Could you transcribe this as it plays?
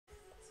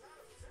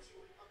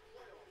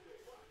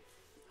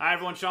Hi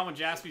everyone, Sean with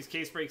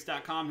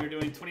JaspysCaseBreaks.com. We're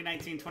doing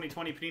 2019-2020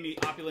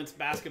 Panini Opulence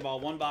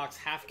Basketball 1-box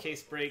half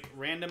case break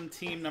random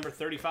team number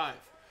 35.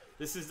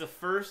 This is the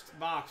first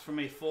box from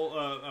a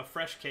full,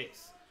 fresh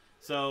case.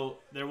 So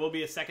there will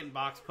be a second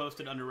box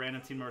posted under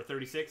random team number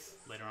 36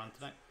 later on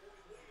tonight.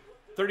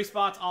 30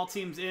 spots, all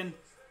teams in,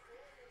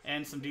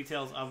 and some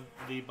details of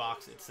the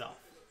box itself.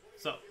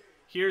 So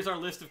here's our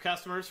list of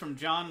customers from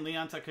John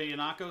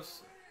Leontakyanakos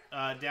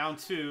down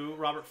to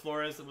Robert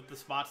Flores with the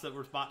spots that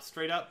were bought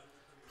straight up,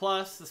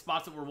 plus the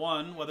spots that were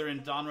won, whether in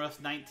Donruss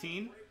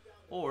 19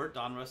 or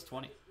Donruss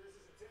 20.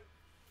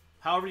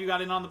 However you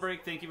got in on the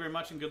break, thank you very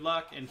much and good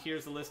luck. And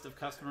here's the list of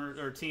customers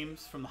or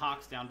teams from the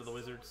Hawks down to the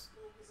Wizards.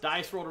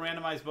 Dice roll to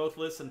randomize both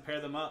lists and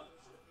pair them up.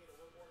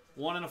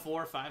 1 and a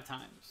 4, 5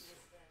 times.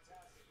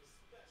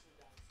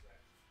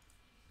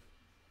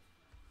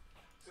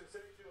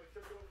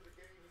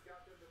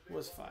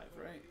 Was 5,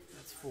 right?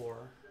 That's 4.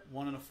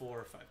 1 and a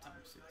 4, 5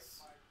 times.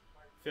 Yes.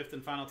 Fifth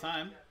and final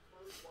time.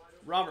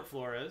 Robert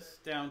Flores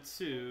down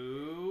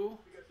to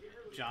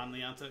John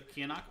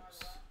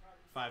Leontakyanakos.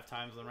 5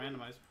 times on the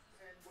randomizer.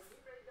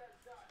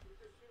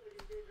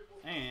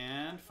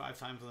 And 5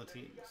 times on the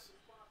teams.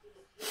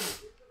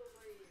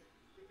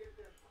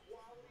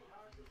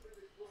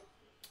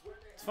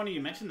 It's funny you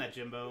mentioned that,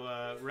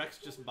 Jimbo. Rex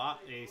just bought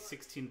a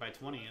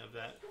 16x20 of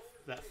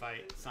that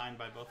fight, signed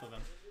by both of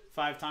them.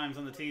 5 times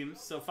on the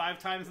teams. So 5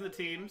 times on the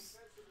teams,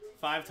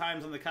 5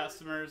 times on the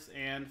customers,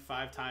 and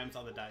 5 times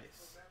on the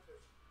dice.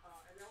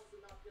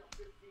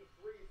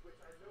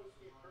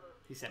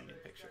 He sent me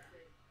a picture.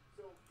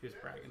 He was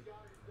bragging.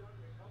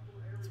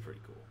 It's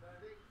pretty cool.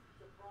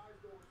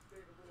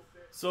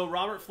 So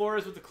Robert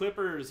Flores with the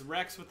Clippers,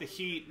 Rex with the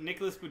Heat,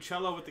 Nicholas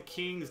Buccello with the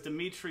Kings,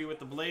 Dimitri with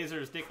the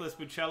Blazers, Nicholas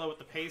Buccello with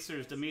the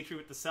Pacers, Dimitri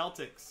with the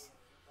Celtics,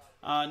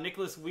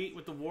 Nicholas Wheat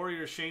with the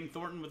Warriors, Shane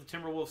Thornton with the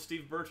Timberwolves,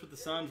 Steve Birch with the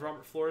Suns,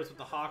 Robert Flores with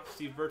the Hawks,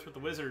 Steve Birch with the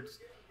Wizards,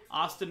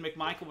 Austin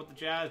McMichael with the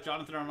Jazz,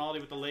 Jonathan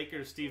Arnaldi with the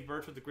Lakers, Steve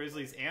Birch with the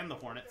Grizzlies and the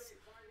Hornets,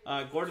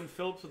 Gordon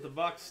Phillips with the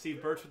Bucks,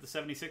 Steve Birch with the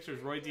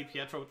 76ers, Roy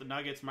DiPietro with the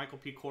Nuggets, Michael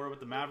P. Cora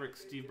with the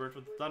Mavericks, Steve Birch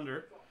with the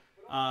Thunder,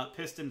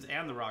 Pistons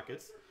and the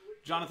Rockets,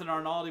 Jonathan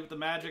Arnaldi with the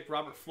Magic,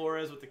 Robert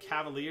Flores with the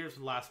Cavaliers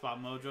with Last Spot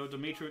Mojo,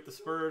 Dimitri with the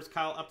Spurs,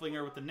 Kyle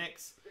Upplinger with the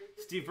Knicks,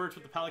 Steve Birch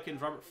with the Pelicans,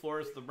 Robert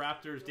Flores with the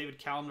Raptors,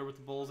 David Callender with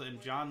the Bulls,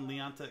 and John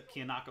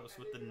Leontakyanakos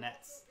with the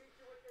Nets.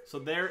 So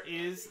there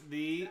is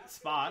the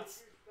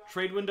spots.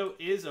 Trade window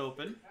is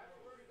open.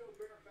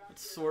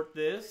 Let's sort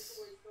this.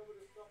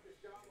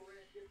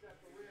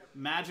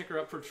 Magic are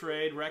up for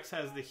trade. Rex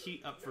has the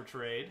Heat up for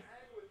trade.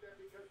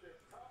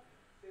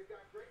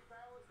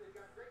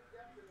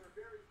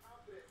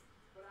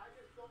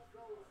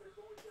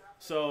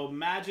 So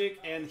Magic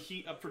and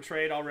Heat up for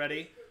trade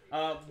already.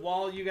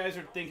 While you guys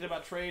are thinking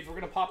about trades, we're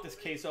going to pop this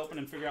case open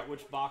and figure out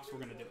which box we're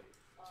going to do.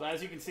 So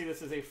as you can see,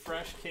 this is a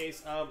fresh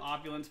case of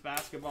Opulence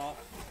Basketball.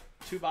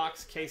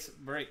 2-box case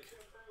break.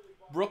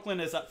 Brooklyn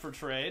is up for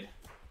trade.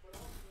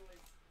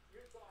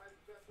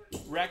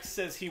 Rex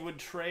says he would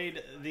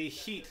trade the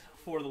Heat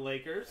for the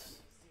Lakers.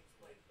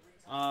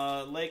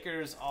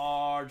 Lakers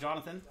are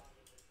Jonathan.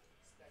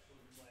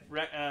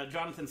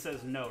 Jonathan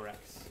says no,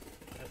 Rex.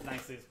 As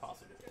nicely as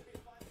possible.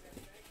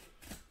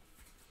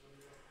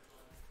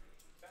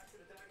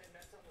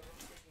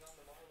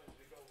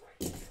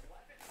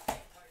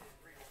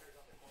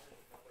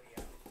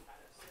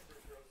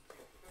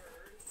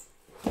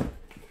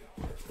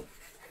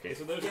 Okay,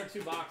 so those are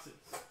 2 boxes.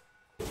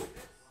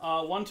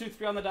 1, 2,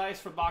 3 on the dice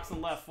for the box on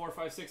the left. 4,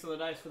 5, 6 on the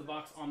dice for the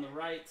box on the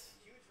right.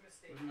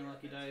 Where's my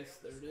lucky dice?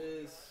 There it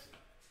is.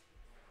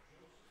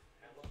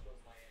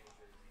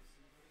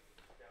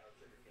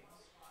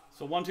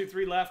 So 1, 2,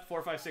 3 left.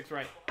 4, 5, 6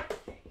 right.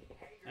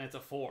 And it's a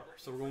 4.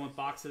 So we're going with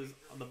boxes.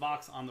 The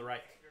box on the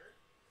right.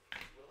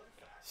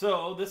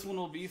 So this one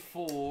will be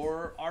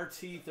for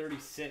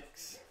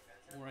RT36.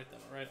 We'll write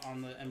that right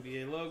on the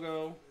NBA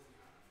logo.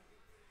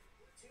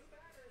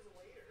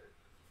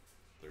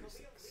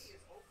 36.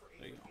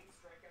 There you go.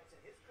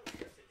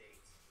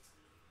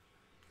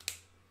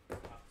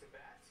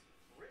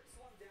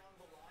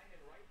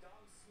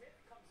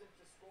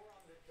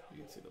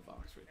 You can see the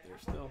box right there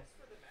still.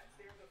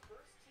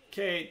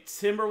 Okay,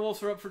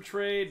 Timberwolves are up for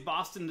trade.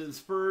 Boston and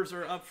Spurs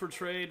are up for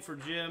trade for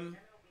Jim.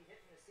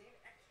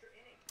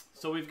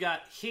 So we've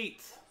got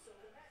Heat,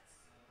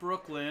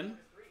 Brooklyn.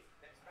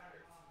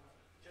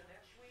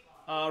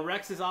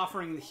 Rex is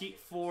offering the Heat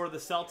for the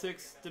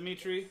Celtics,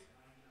 Dimitri.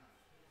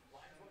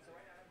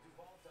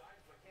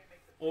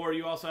 Or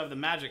you also have the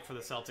Magic for the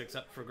Celtics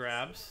up for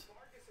grabs.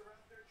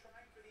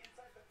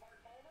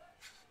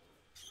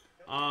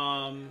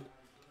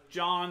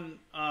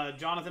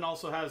 Jonathan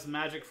also has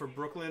Magic for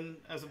Brooklyn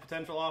as a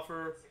potential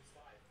offer.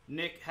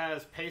 Nick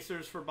has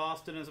Pacers for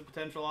Boston as a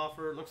potential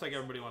offer. Looks like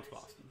everybody wants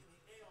Boston.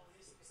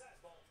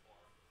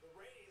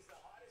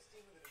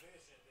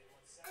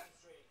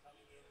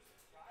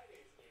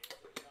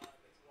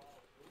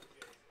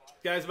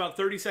 Guys, about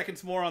 30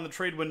 seconds more on the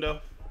trade window.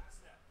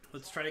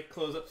 Let's try to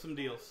close up some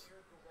deals.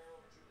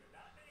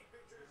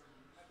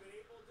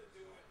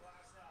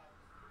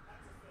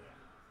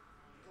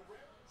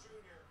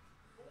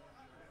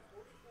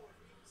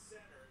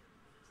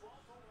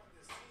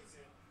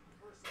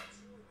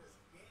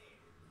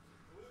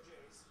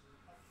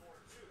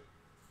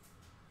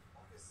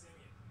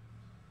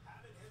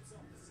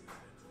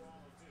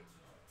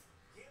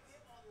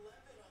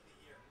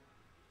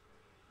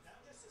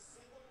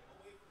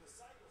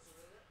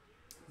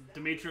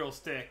 Dimitri will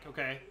stick.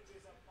 Okay.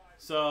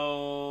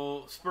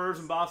 So Spurs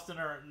and Boston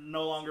are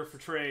no longer for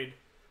trade.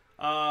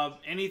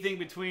 Anything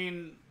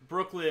between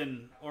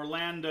Brooklyn,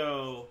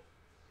 Orlando,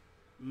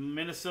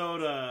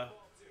 Minnesota,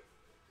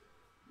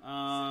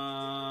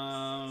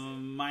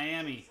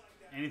 Miami.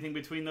 Anything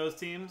between those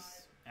teams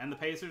and the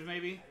Pacers,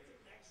 maybe.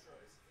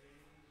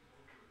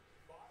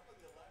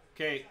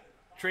 Okay,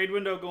 trade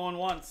window going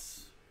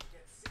once.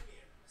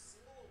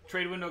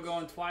 Trade window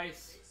going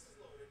twice.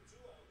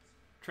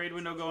 Trade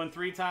window going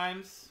 3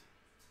 times.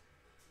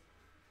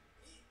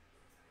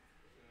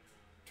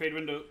 Trade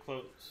window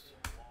closed.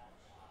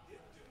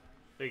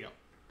 There you go.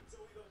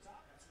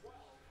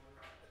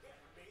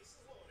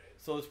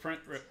 So let's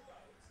print rip.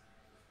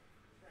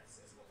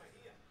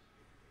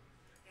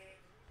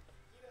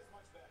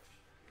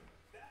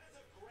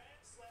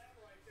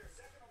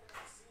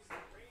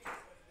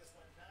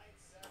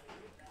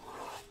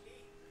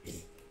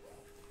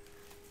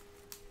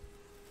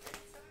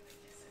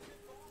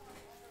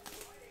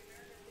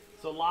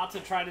 So lots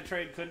of tried to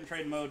trade, couldn't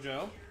trade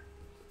Mojo.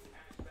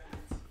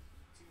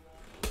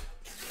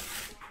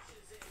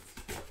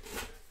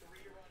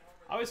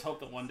 I always hope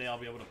that one day I'll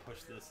be able to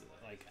push this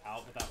like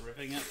out without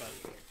ripping it,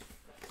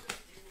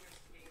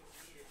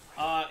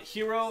 but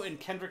Hero and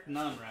Kendrick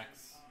Nunn,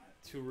 Rex.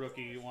 2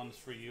 rookie ones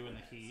for you in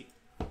the Heat.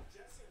 No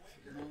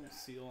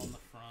seal on the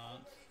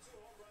front.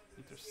 I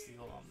think there's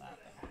seal on that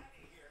though.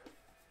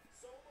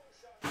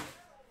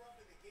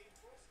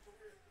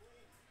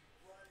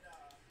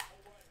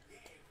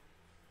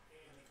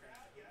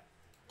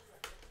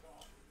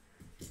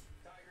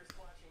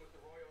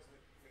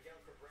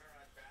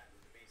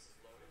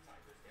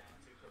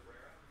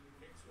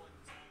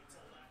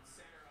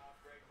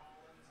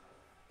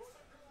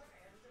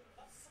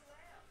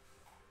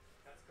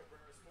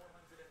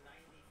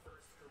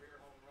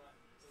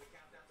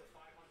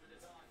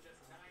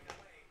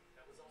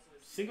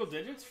 Single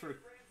digits for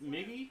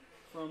Miggy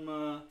from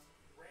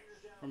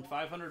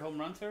 500 home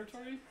run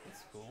territory.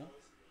 That's cool.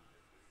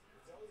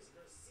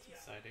 That's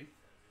exciting.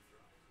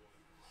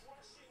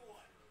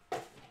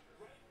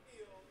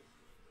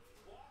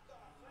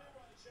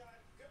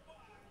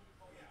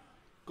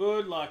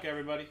 Good luck,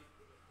 everybody.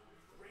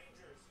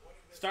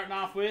 Starting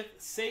off with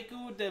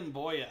Sekou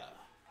Demboya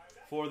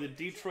for the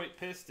Detroit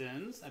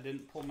Pistons. I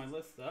didn't pull my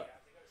list up.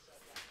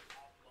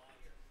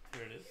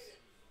 Here it is.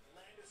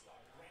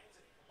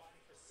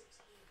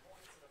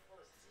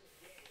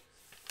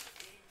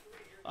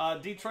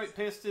 Detroit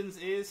Pistons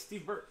is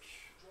Steve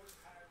Birch.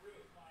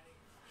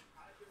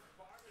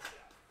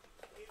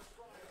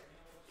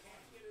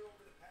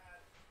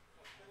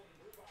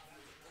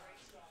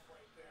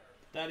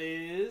 That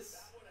is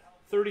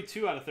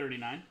 32 out of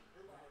 39.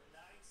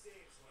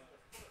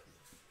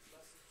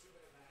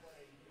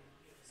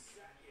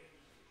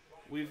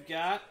 We've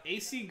got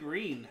AC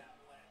Green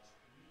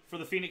for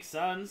the Phoenix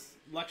Suns.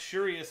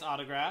 Luxurious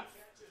autograph.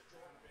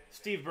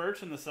 Steve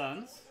Birch and the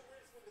Suns.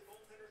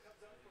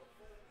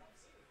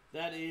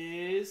 That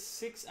is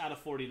 6 out of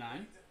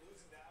 49.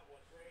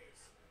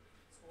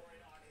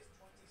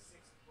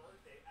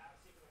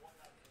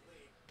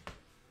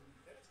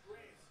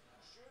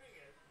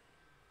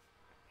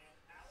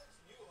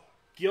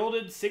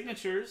 Gilded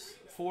signatures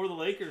for the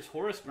Lakers.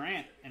 Horace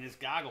Grant and his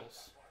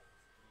goggles.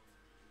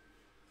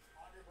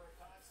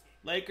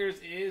 Lakers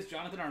is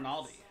Jonathan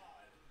Arnaldi.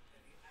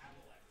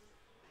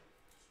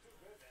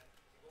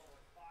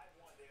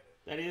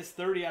 That is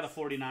 30 out of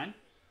 49.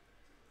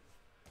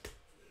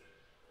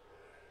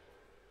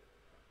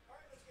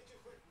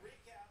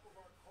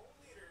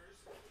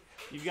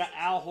 You've got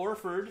Al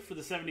Horford for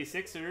the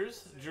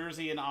 76ers,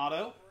 jersey and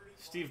auto.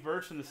 Steve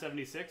Birch in the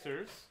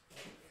 76ers.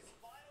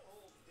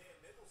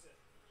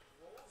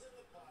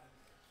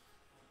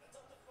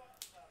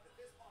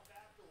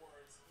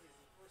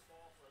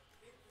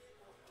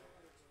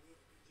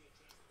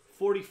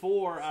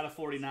 .44 out of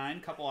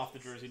 49. Couple off the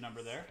jersey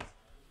number there.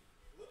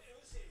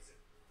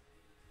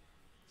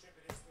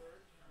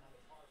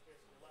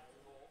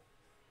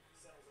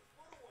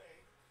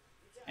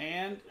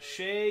 And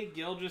Shai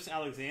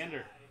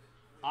Gilgeous-Alexander.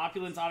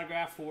 Opulence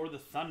autograph for the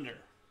Thunder.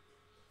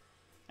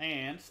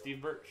 And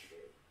Steve Birch.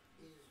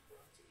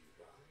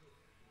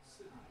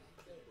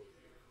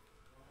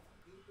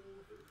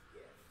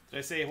 Did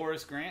I say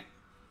Horace Grant?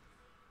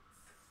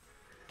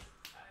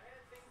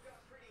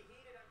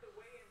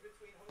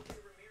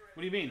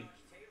 What do you mean?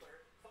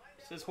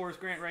 It says Horace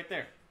Grant right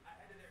there.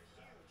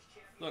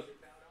 Look,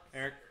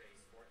 Eric.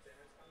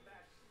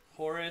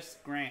 Horace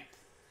Grant.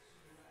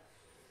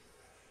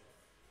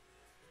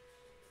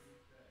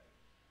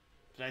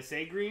 Did I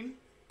say green?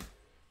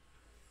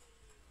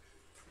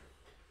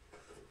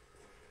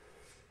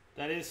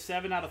 That is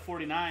 7 out of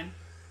 49.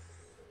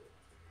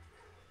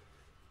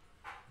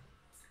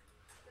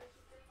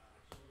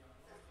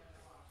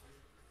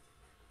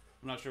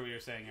 I'm not sure what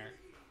you're saying, Eric.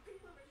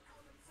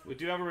 We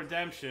do have a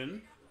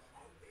redemption.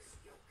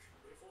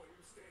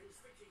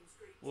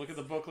 We'll look at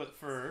the booklet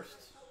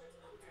first.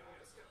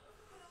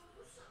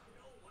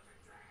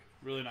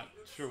 Really not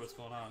sure what's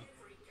going on.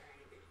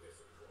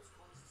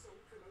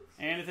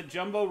 And it's a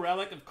jumbo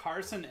relic of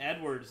Carson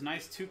Edwards.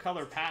 Nice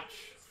 2-color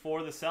patch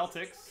for the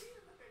Celtics.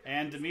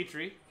 And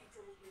Dimitri.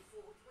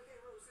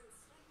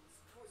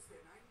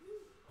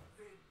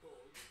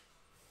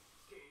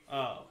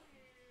 Oh.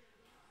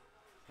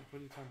 What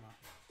are you talking about?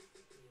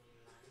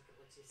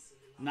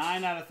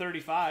 9 out of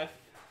 35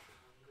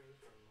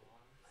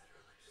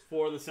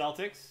 for the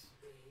Celtics.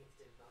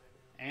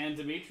 And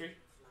Dimitri.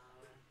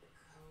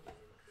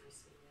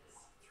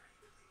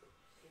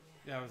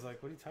 Yeah, I was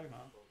like, what are you talking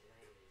about?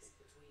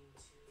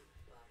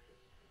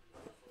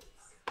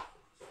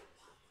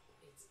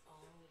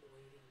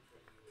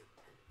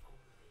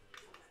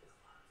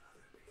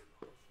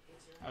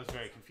 I was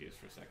very confused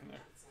for a second there.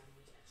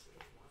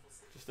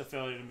 Just a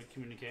failure to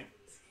communicate.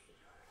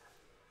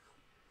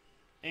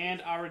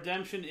 And our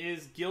redemption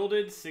is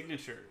Gilded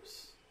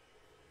Signatures.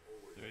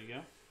 There you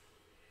go.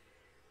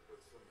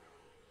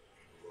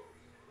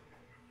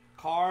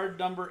 Card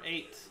number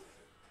 8.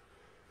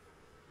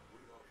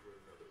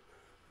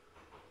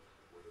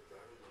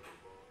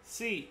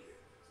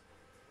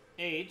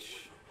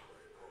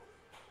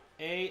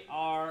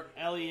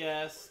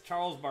 C-H-A-R-L-E-S,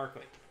 Charles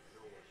Barkley.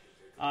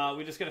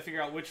 We just got to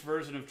figure out which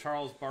version of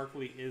Charles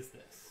Barkley is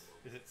this.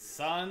 Is it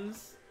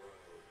Suns?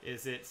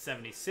 Is it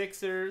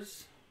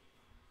 76ers?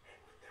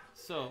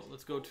 So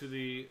let's go to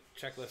the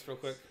checklist real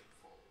quick.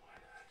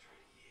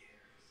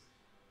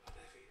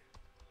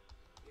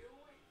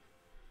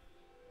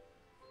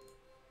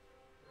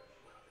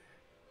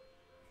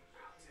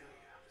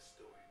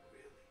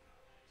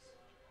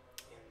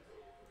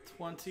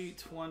 Or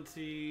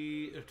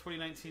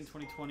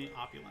 2019-2020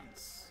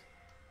 Opulence.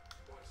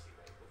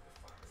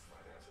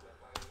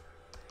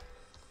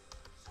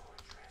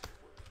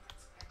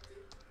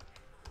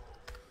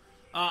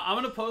 I'm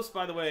going to post,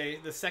 by the way,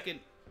 the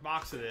second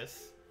box of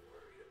this.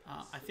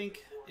 I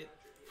think it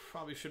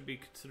probably should be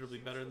considerably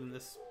better than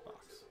this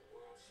box.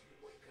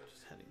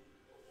 Just heading.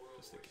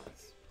 Just in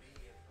case.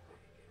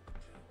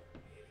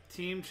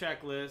 Team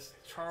checklist.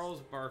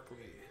 Charles Barkley.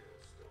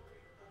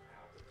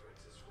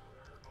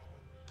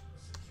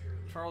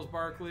 Charles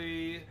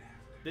Barkley.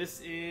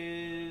 This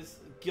is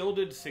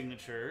Gilded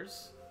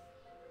Signatures.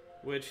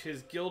 Which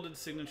his Gilded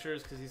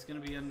Signatures, because he's going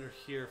to be under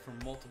here for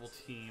multiple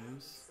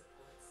teams.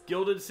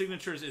 Gilded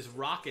Signatures is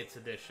Rockets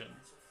edition.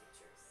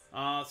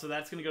 So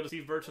that's going to go to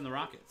Steve Birch and the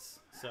Rockets.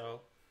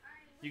 So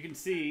you can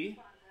see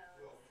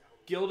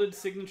Gilded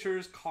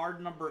Signatures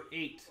card number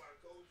 8.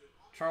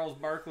 Charles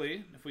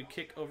Barkley. If we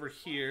kick over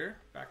here,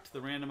 back to the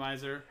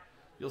randomizer,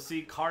 you'll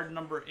see card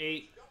number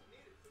 8.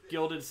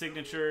 Gilded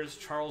Signatures,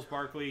 Charles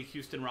Barkley,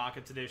 Houston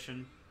Rockets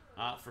edition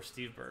for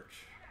Steve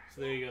Birch.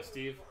 So there you go,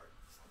 Steve.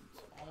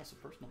 It's almost a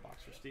personal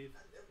box for Steve.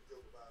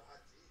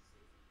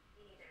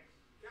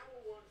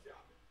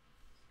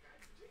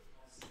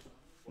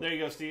 There you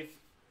go, Steve.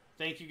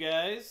 Thank you,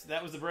 guys.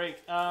 That was the break.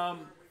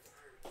 Second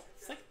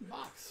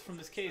box from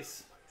this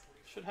case.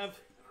 Should have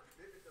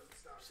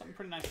something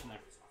pretty nice in there.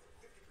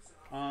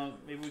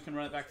 Maybe we can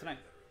run it back tonight.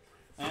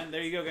 And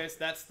there you go, guys.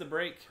 That's the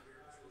break.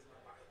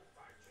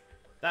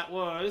 That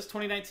was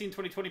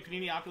 2019-2020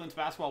 Panini Opulence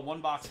Basketball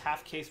 1-box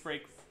half case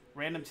break.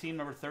 Random team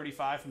number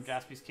 35 from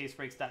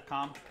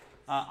JaspysCaseBreaks.com.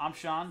 I'm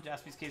Sean,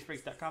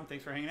 JaspysCaseBreaks.com.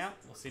 Thanks for hanging out.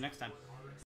 We'll see you next time.